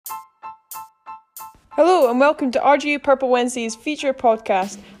Hello and welcome to RGU Purple Wednesday's feature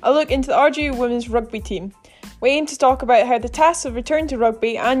podcast, a look into the RGU women's rugby team. We aim to talk about how the tasks of return to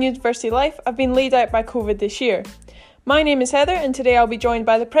rugby and university life have been laid out by COVID this year. My name is Heather and today I'll be joined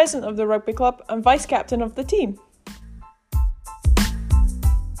by the president of the rugby club and vice captain of the team.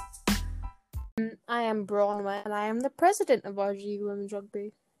 I am Bronwyn and I am the president of RGU Women's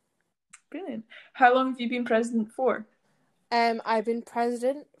Rugby. Brilliant. How long have you been president for? I've been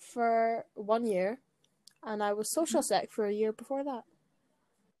president for 1 year and I was social sec for a year before that.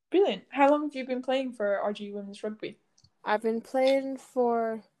 Brilliant. How long have you been playing for RGU Women's Rugby? I've been playing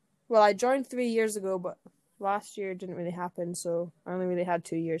I joined 3 years ago, but last year didn't really happen, so I only really had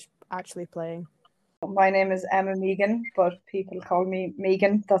 2 years actually playing. My name is Emma Megan, but people call me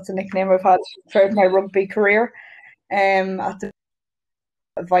Megan. That's a nickname I've had throughout my rugby career. At the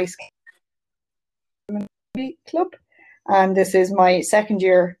vice rugby club, and this is my second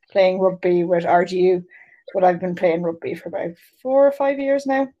year playing rugby with RGU. But I've been playing rugby for about 4 or 5 years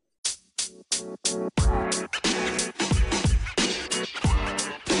now.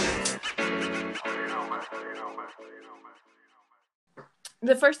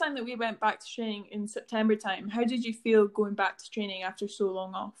 The first time that we went back to training in September time, how did you feel going back to training after so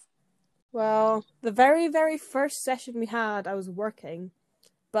long off? Well, the very, very first session we had, I was working,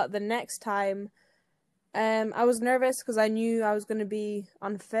 but the next time, I was nervous because I knew I was going to be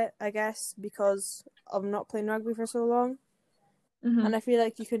unfit, I guess, because of not playing rugby for so long. Mm-hmm. And I feel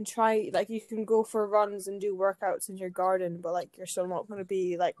like you can go for runs and do workouts in your garden, but you're still not going to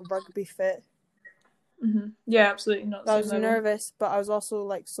be rugby fit. Mm-hmm. Yeah, absolutely not. I was nervous, but I was also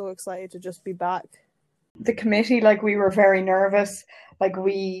so excited to just be back. The committee, we were very nervous.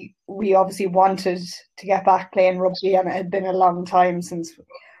 We obviously wanted to get back playing rugby, and it had been a long time since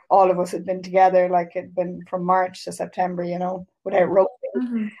all of us had been together. It'd been from March to September, without rugby.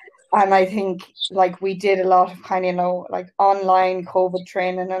 Mm-hmm. And I think we did a lot of online COVID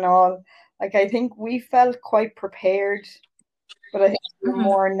training and all. I think we felt quite prepared, but I think we were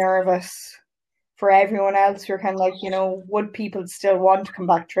more nervous for everyone else. We're kind of would people still want to come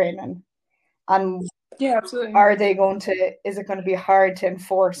back training? And yeah, absolutely. Is it going to be hard to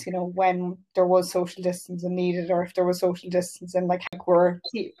enforce, when there was social distancing needed, or if there was social distancing,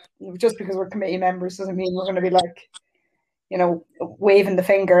 just because we're committee members doesn't mean we're going to be waving the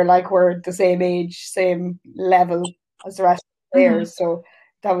finger we're the same age, same level as the rest of the players. So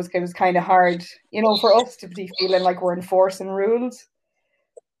it was kind of hard, for us to be feeling like we're enforcing rules.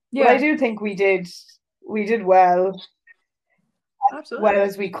 Yeah. But I do think we did well. Absolutely. Well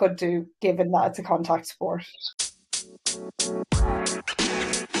as we could do, given that it's a contact sport.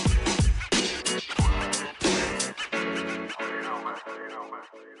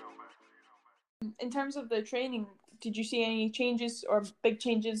 In terms of the training, did you see any changes or big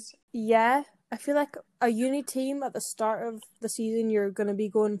changes? Yeah, I feel like a uni team at the start of the season, you're going to be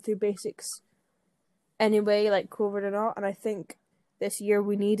going through basics anyway, COVID or not. And I think this year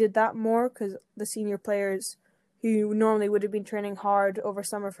we needed that more because the senior players who normally would have been training hard over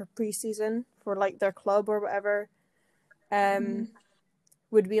summer for pre-season for their club or whatever,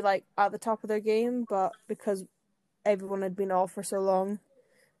 would be at the top of their game, but because everyone had been off for so long,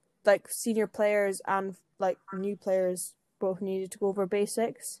 senior players and new players both needed to go over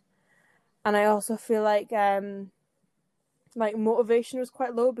basics. And I also feel motivation was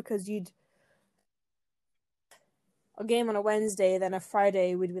quite low because you'd a game on a Wednesday, then a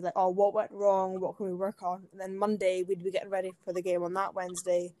Friday we'd be what went wrong, what can we work on? And then Monday we'd be getting ready for the game on that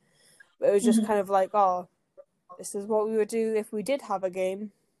Wednesday. But it was just kind of this is what we would do if we did have a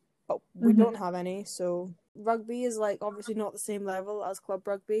game, but we don't have any. So rugby is obviously not the same level as club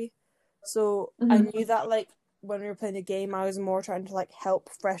rugby. So I knew that when we were playing a game, I was more trying to help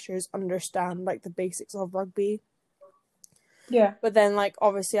freshers understand the basics of rugby. Yeah. But then,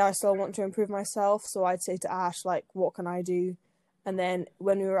 obviously I still want to improve myself, so I'd say to Ash, what can I do? And then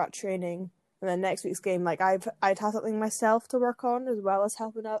when we were at training, and then next week's game, I'd have something myself to work on as well as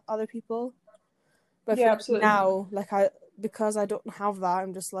helping out other people. But yeah, absolutely. Now, because I don't have that,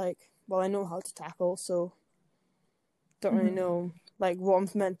 I'm just I know how to tackle, so don't really know, what I'm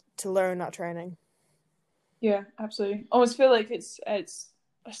meant to learn at training. Yeah, absolutely. I always feel it's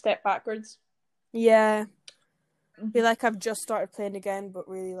a step backwards. Yeah. I feel I've just started playing again, but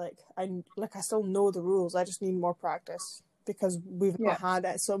really I still know the rules. I just need more practice because we've not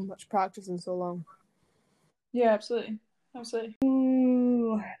had so much practice in so long. Yeah, absolutely.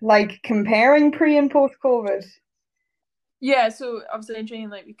 Ooh, comparing pre and post COVID. Yeah, so obviously in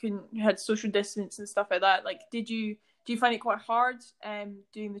training we had social distance and stuff like that. Did you Do you find it quite hard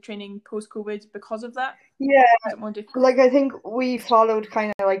doing the training post-COVID because of that? Yeah, Is it more difficult? like I think we followed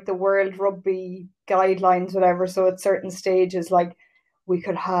kind of like the World Rugby guidelines, whatever. So at certain stages, like we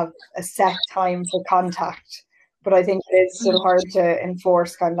could have a set time for contact, but I think it is still hard to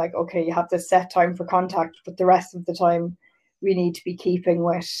enforce. Kind of like, okay, you have this set time for contact, but the rest of the time we need to be keeping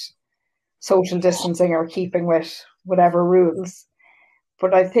with social distancing or keeping with whatever rules.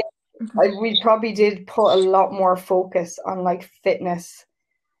 But I think we probably did put a lot more focus on like fitness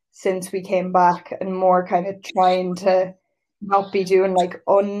since we came back and more kind of trying to not be doing like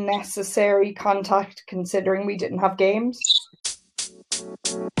unnecessary contact considering we didn't have games.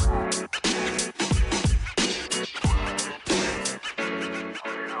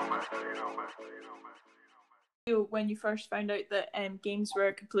 When you first found out that games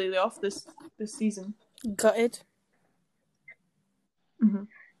were completely off this season? Gutted. Mm-hmm.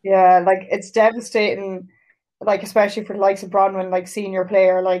 Yeah, like it's devastating, like especially for the likes of Bronwyn, like senior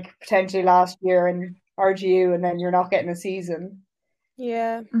player, like potentially last year in RGU, and then you're not getting a season.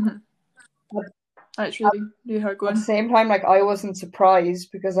 Yeah. Mm-hmm. That's really hard going. At the same time, like I wasn't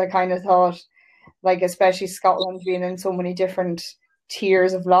surprised because I kind of thought, like especially Scotland being in so many different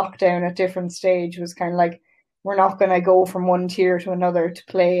tiers of lockdown at different stage was kind of like we're not going to go from one tier to another to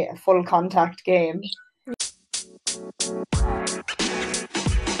play a full contact game.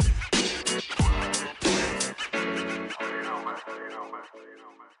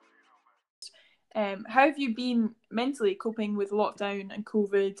 How have you been mentally coping with lockdown and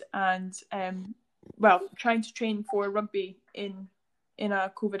COVID and trying to train for rugby in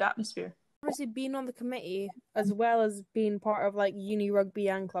a COVID atmosphere? Obviously, being on the committee as well as being part of like uni rugby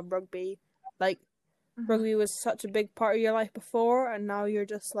and club rugby, like rugby was such a big part of your life before, and now you're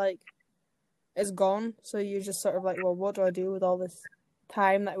just like it's gone. So you're just sort of like, well, what do I do with all this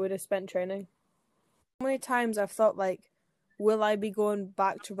time that I would have spent training? How many times I've thought like, will I be going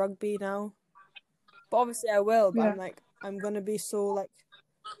back to rugby now? But obviously I will. But Yeah. I'm gonna be so like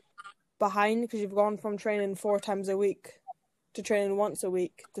behind because you've gone from training 4 times a week to training once a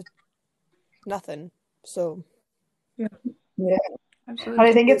week to nothing. So yeah. Absolutely. And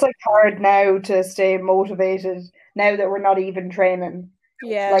I think it's like hard now to stay motivated now that we're not even training.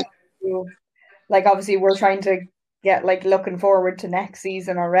 Yeah. Like obviously we're trying to get like looking forward to next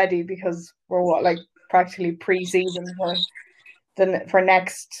season already because we're like practically pre-season for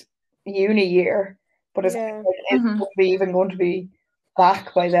next uni year. But it's even going to be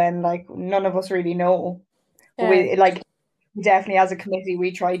back by then. Like none of us really know. But we definitely as a committee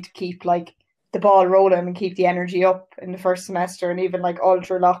we tried to keep like the ball rolling and keep the energy up in the first semester, and even like all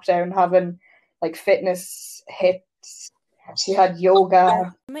through lockdown having like fitness hits. She had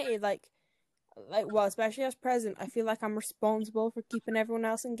yoga. Like well, especially as president, I feel like I'm responsible for keeping everyone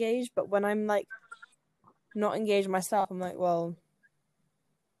else engaged. But when I'm like not engaged myself, I'm like, well,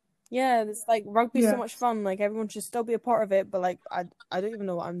 yeah, it's like rugby's so much fun. Like everyone should still be a part of it. But like I don't even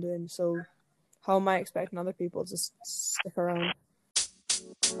know what I'm doing. So how am I expecting other people to stick around?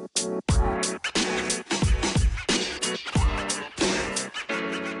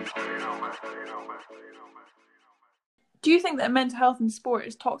 Do you think that mental health in sport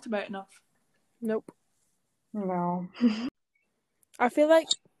is talked about enough? Nope. No. I feel like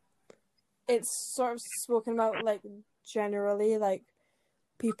it's sort of spoken about like generally, like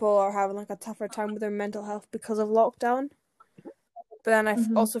people are having like a tougher time with their mental health because of lockdown. But then I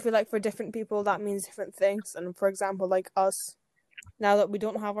also feel like for different people that means different things. And for example, like us, now that we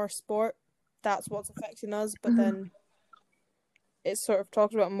don't have our sport, that's what's affecting us. But then it's sort of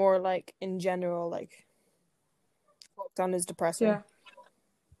talked about more like in general, like lockdown is depressing.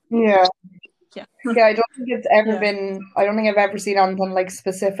 Yeah. I don't think it's ever been. I don't think I've ever seen anything like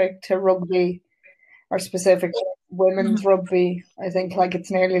specific to rugby or specific to women's rugby. I think like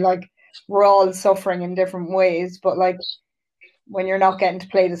it's nearly like we're all suffering in different ways, but like when you're not getting to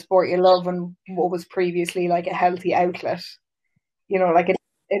play the sport you love and what was previously like a healthy outlet, you know, like it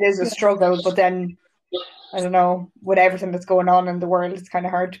is a struggle. But then I don't know, with everything that's going on in the world, it's kind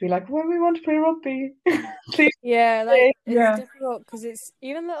of hard to be like, well, we want to play rugby. Yeah, like it's difficult because it's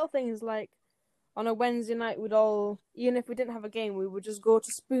even little things like on a Wednesday night we'd all, even if we didn't have a game, we would just go to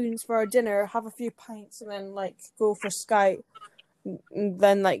Spoons for our dinner, have a few pints, and then like go for Skype, and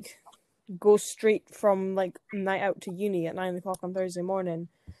then like go straight from like night out to uni at 9 o'clock on Thursday morning.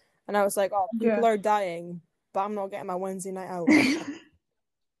 And I was like, oh, people are dying, but I'm not getting my Wednesday night out.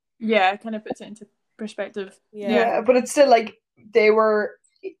 Yeah, it kind of puts it into perspective. Yeah, but it's still like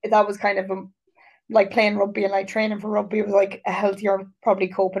that was kind of like playing rugby and like training for rugby was like a healthier probably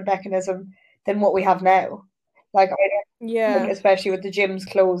coping mechanism than what we have now. Like like, especially with the gyms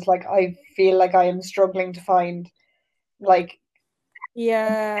closed, like I feel like I am struggling to find like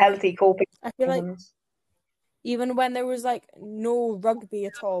Yeah. healthy coping I feel like mechanisms. even when there was like no rugby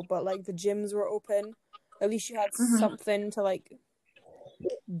at all, but like the gyms were open, at least you had something to like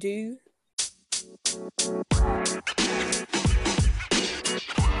do.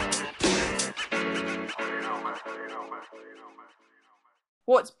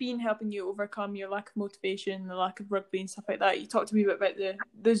 What's been helping you overcome your lack of motivation, the lack of rugby and stuff like that? You talked to me about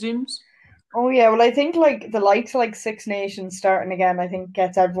the Zooms. Oh yeah, well I think like the likes of like Six Nations starting again, I think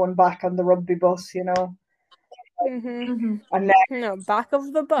gets everyone back on the rugby bus, you know. And then No, back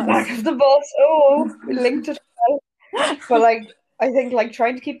of the back bus. of the bus, oh, we linked it well. But like I think like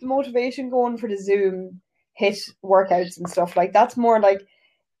trying to keep the motivation going for the Zoom hit workouts and stuff, like that's more like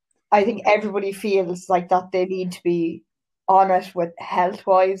I think everybody feels like that they need to be on it with health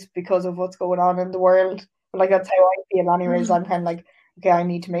wise because of what's going on in the world. But like that's how I feel anyways. I'm kind of like, okay, I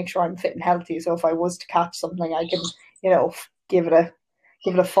need to make sure I'm fit and healthy. So if I was to catch something, I can, you know, give it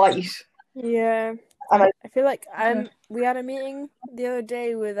a fight. Yeah. And I feel like we had a meeting the other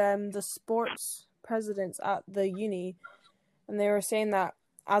day with the sports presidents at the uni, and they were saying that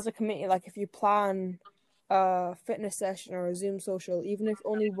as a committee, like if you plan a fitness session or a Zoom social, even if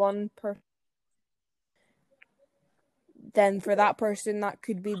only one person, then for that person that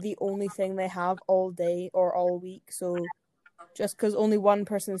could be the only thing they have all day or all week. So just because only one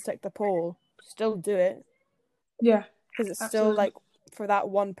person's ticked the poll, still do it. Yeah, because it's absolutely. still like for that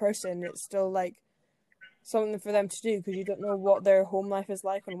one person, it's still like something for them to do because you don't know what their home life is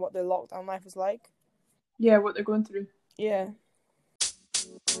like and what their lockdown life is like. Yeah, what they're going through. Yeah.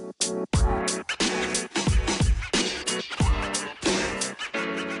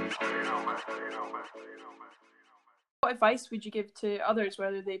 What advice would you give to others,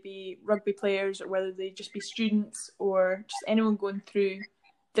 whether they be rugby players or whether they just be students or just anyone going through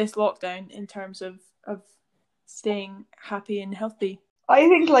this lockdown in terms of staying happy and healthy? I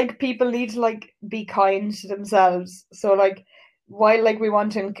think like people need to like be kind to themselves. So like while like we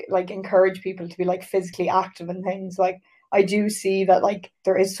want to like encourage people to be like physically active and things, like I do see that like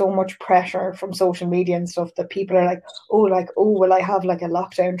there is so much pressure from social media and stuff that people are like, oh, will I have like a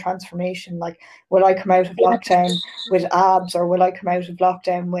lockdown transformation? Like, will I come out of lockdown with abs or will I come out of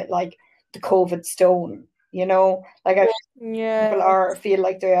lockdown with like the COVID stone? You know, like I people feel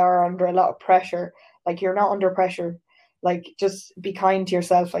like they are under a lot of pressure. Like you're not under pressure. Like just be kind to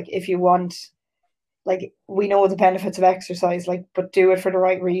yourself. Like if you want, like we know the benefits of exercise, like but do it for the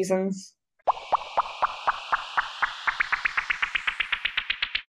right reasons.